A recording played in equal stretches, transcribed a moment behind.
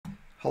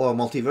Hello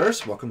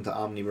Multiverse, welcome to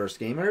Omniverse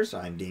Gamers.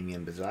 I'm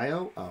Damian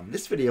Bizzaio.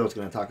 This video is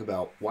going to talk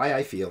about why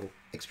I feel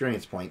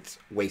experience points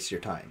waste your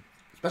time,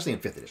 especially in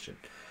 5th edition.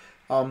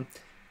 Um,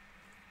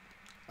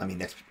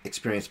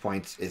 experience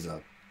points is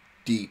a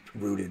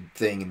deep-rooted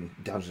thing in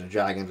Dungeons &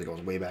 Dragons. It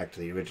goes way back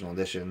to the original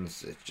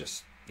editions. It's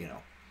just,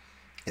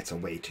 it's a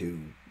way to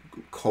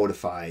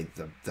codify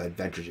the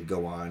adventures you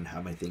go on,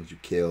 how many things you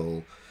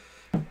kill.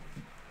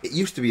 It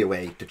used to be a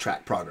way to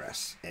track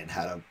progress and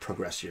how to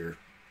progress your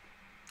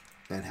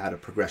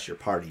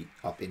party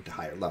up into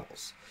higher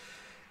levels.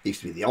 It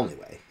used to be the only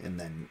way.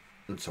 And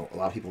so a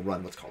lot of people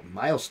run what's called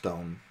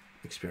milestone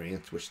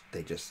experience, which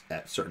they just,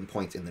 at certain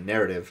points in the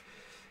narrative,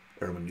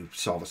 or when you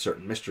solve a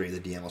certain mystery, the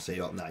DM will say,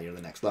 oh, now you're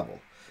the next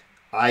level.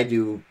 I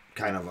do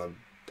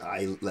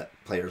I let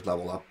players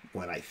level up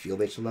when I feel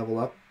they should level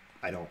up.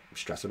 I don't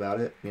stress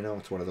about it.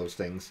 It's one of those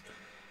things.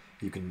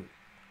 The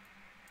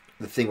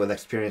thing with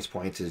experience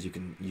points is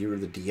you're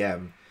the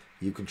DM,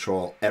 you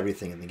control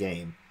everything in the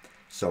game.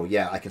 So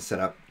yeah, I can set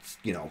up,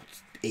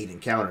 8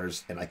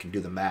 encounters, and I can do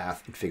the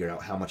math and figure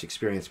out how much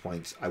experience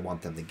points I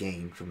want them to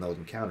gain from those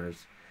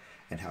encounters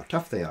and how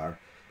tough they are.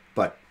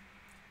 But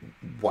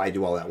why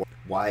do all that work?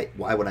 Why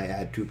would I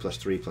add 2 plus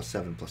 3 plus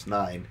 7 plus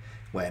 9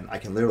 when I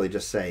can literally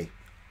just say,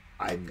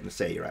 I'm going to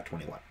say you're at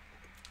 21?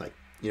 Like,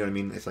 you know what I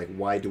mean? It's like,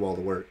 why do all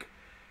the work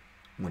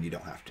when you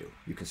don't have to?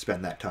 You can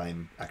spend that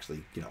time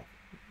actually,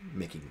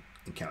 making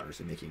encounters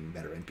and making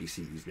better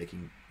NPCs,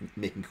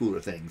 making cooler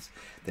things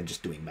than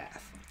just doing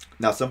math.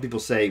 Now, some people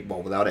say,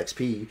 well, without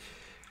XP,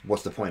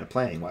 what's the point of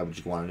playing? Why would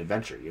you go on an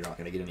adventure? You're not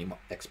going to get any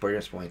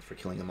experience points for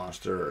killing a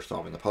monster or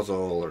solving a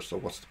puzzle, or so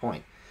what's the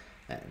point?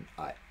 And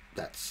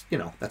that's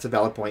a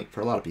valid point for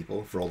a lot of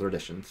people for older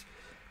editions.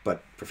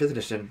 But for 5th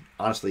edition,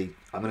 honestly,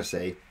 I'm going to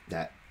say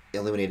that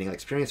eliminating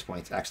experience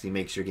points actually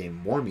makes your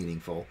game more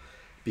meaningful,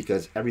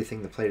 because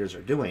everything the players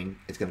are doing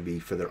is going to be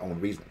for their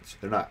own reasons.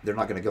 They're not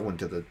going to go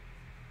into the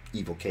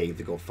evil cave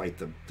to go fight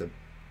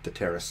the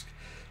terrorists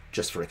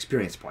just for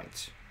experience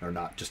points, or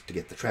not just to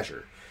get the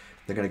treasure.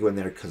 They're going to go in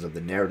there because of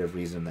the narrative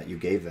reason that you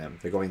gave them.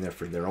 They're going there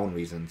for their own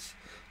reasons,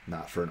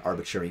 not for an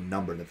arbitrary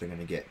number that they're going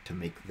to get to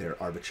make their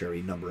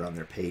arbitrary number on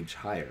their page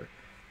higher.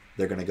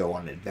 They're going to go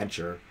on an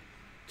adventure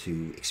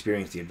to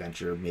experience the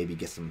adventure, maybe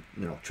get some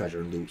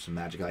treasure, loot, some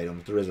magic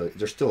items.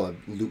 There's still a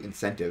loot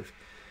incentive,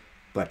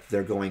 but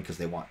they're going because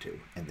they want to,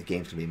 and the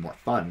game's going to be more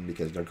fun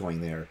because they're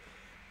going there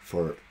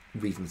for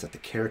reasons that the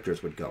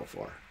characters would go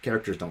for.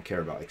 Characters don't care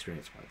about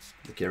experience points.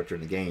 The character in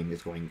the game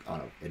is going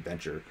on an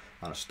adventure,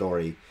 on a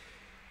story.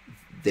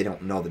 They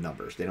don't know the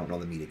numbers. They don't know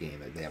the meta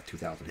game. They have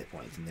 2,000 hit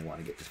points and they want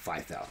to get to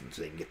 5,000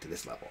 so they can get to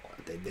this level.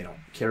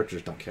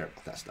 Characters don't care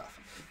about that stuff.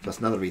 So that's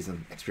another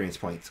reason experience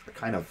points are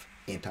kind of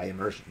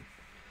anti-immersion.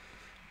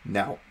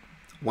 Now,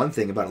 one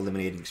thing about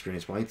eliminating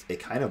experience points, it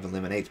kind of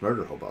eliminates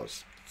murder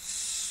hobos.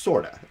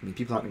 Sorta.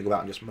 People aren't going to go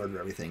out and just murder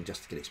everything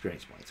just to get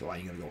experience points. So why are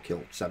you going to go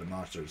kill 7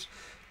 monsters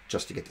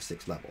just to get to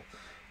 6th level?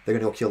 They're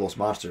going to go kill those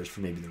monsters for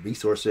maybe their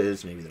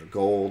resources, maybe their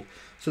gold.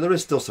 So there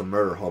is still some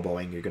murder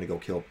hoboing. You're going to go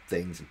kill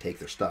things and take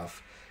their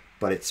stuff,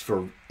 but it's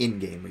for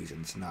in-game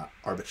reasons, not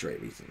arbitrary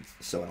reasons.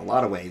 So in a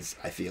lot of ways,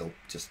 I feel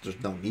just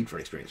there's no need for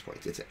experience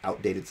points. It's an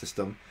outdated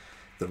system.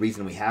 The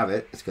reason we have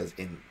it is because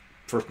in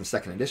 1st and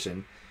 2nd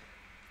edition,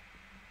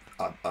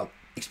 a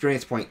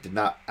experience point did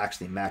not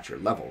actually match your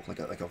level. Like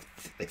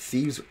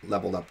thieves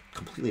leveled up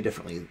completely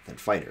differently than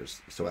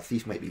fighters. So a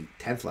thief might be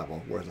 10th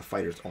level, whereas a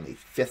fighter's only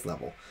 5th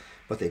level,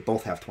 but they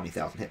both have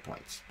 20,000 hit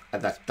points.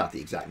 That's not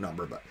the exact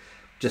number, but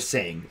just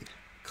saying,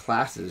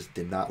 classes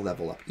did not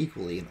level up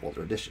equally in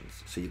older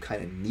editions. So you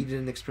kind of needed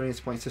an experience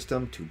point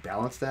system to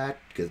balance that,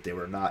 because they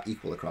were not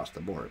equal across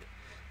the board.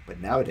 But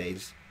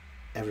nowadays,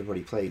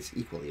 everybody plays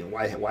equally. And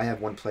why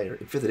have one player?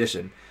 In 5th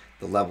edition,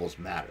 the levels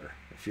matter.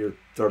 If you're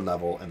 3rd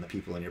level and the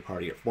people in your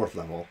party are 4th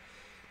level,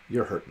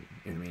 you're hurting.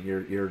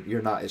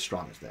 You're not as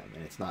strong as them,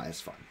 and it's not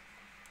as fun.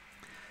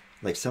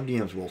 Like, some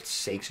DMs will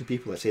sanction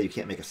people that say you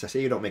can't make a session.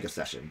 Say you don't make a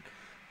session,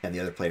 and the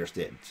other players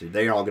did. So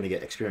they're all going to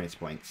get experience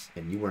points,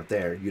 and you weren't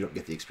there. You don't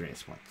get the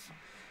experience points.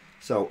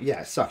 So yeah,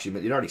 it sucks.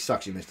 It already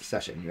sucks. You missed a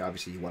session. You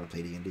want to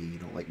play D&D. You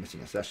don't like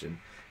missing a session.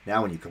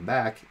 Now when you come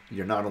back,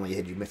 you're not only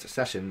had you missed a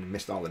session,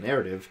 missed all the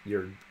narrative,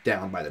 you're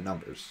down by the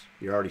numbers.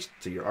 You're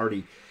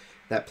already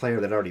that player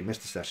that already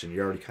missed a session.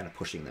 You're already kind of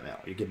pushing them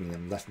out. You're giving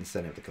them less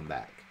incentive to come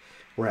back.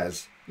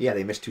 Whereas, yeah,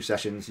 they missed 2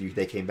 sessions.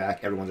 They came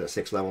back. Everyone's at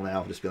 6th level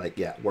now. Just be like,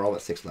 yeah, we're all at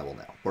 6th level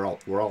now. We're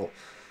all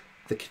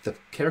the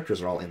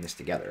characters are all in this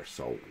together.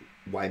 So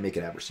why make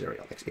it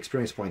adversarial?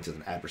 Experience points is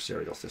an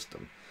adversarial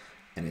system,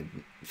 and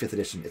in 5th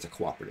edition, it's a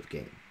cooperative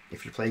game.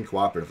 If you're playing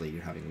cooperatively,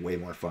 you're having way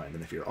more fun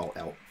than if you're all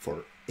out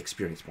for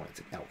experience points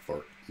and out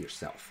for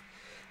yourself.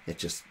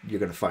 It's just,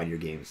 you're going to find your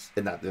games,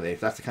 and if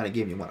that's the kind of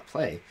game you want to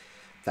play,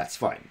 that's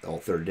fine. The whole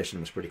 3rd edition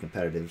was pretty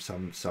competitive.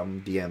 Some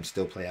DMs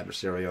still play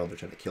adversarial. They're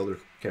trying to kill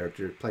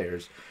their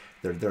players.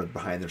 They're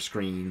behind their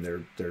screen.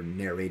 They're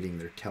narrating.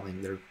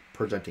 They're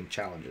presenting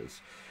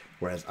challenges.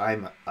 Whereas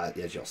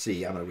as you'll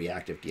see, I'm a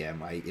reactive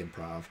DM. I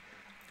improv.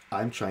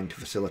 I'm trying to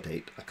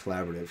facilitate a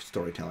collaborative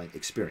storytelling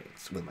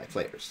experience with my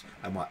players.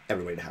 I want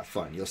everybody to have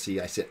fun. You'll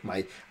see I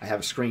have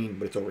a screen,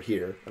 but it's over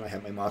here, and I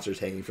have my monsters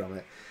hanging from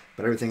it.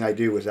 But everything I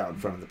do is out in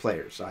front of the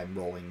players. I'm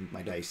rolling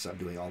my dice, I'm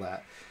doing all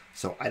that.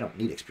 So I don't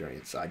need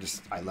experience.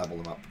 I level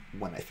them up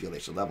when I feel they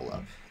should level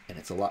up, and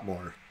it's a lot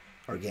more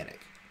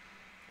organic.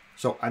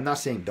 So I'm not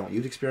saying don't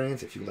use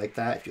experience. If you like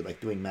that, if you like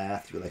doing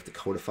math, if you like to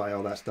codify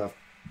all that stuff,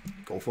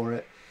 go for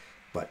it.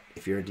 But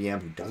if you're a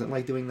DM who doesn't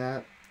like doing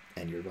that,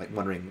 and you're like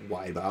wondering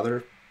why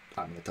bother,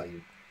 I'm going to tell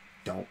you,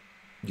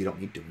 you don't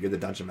need to. You're the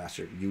dungeon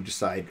master. You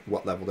decide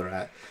what level they're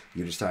at.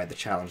 You decide the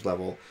challenge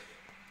level.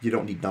 You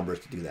don't need numbers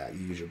to do that.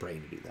 You use your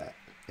brain to do that.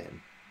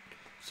 And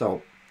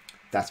so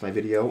that's my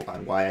video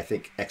on why I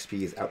think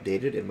XP is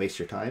outdated and wastes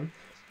your time.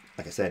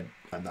 Like I said,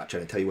 I'm not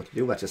trying to tell you what to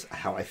do. That's just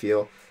how I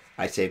feel.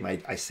 I save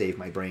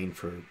my brain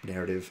for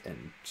narrative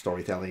and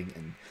storytelling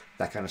and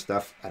that kind of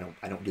stuff. I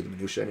don't do the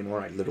minutia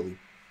anymore.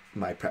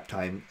 My prep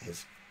time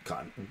has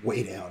gone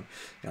way down,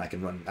 and I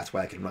can run. That's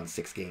why I can run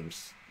 6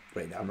 games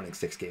right now. I'm running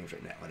 6 games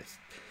right now, and it's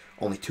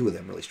only 2 of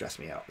them really stress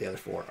me out. The other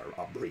 4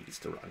 are a breeze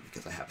to run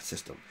because I have a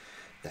system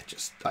that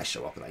just I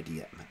show up and I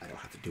DM. I don't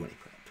have to do any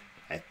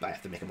prep. I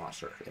have to make a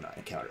monster and an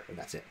encounter, and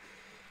that's it.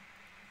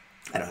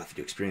 I don't have to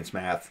do experience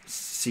math.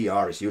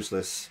 CR is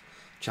useless.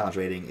 Challenge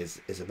rating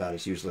is about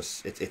as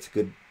useless. It's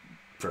good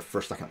for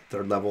first, second,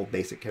 third level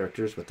basic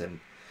characters, but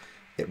then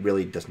it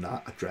really does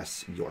not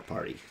address your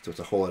party. So it's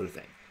a whole other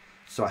thing.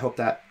 So I hope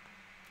that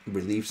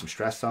relieve some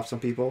stress off some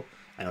people.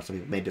 I know some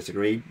people may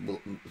disagree.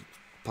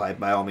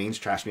 By all means,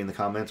 trash me in the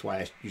comments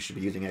why you should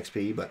be using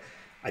XP, but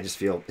I just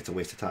feel it's a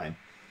waste of time.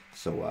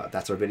 So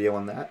that's our video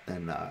on that.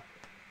 And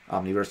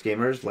Omniverse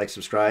gamers, like,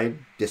 subscribe,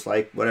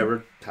 dislike,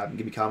 whatever.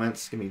 Give me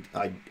comments, give me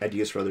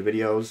ideas for other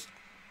videos.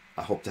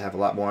 I hope to have a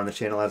lot more on the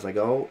channel as I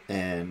go.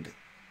 And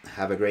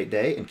have a great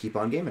day and keep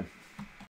on gaming.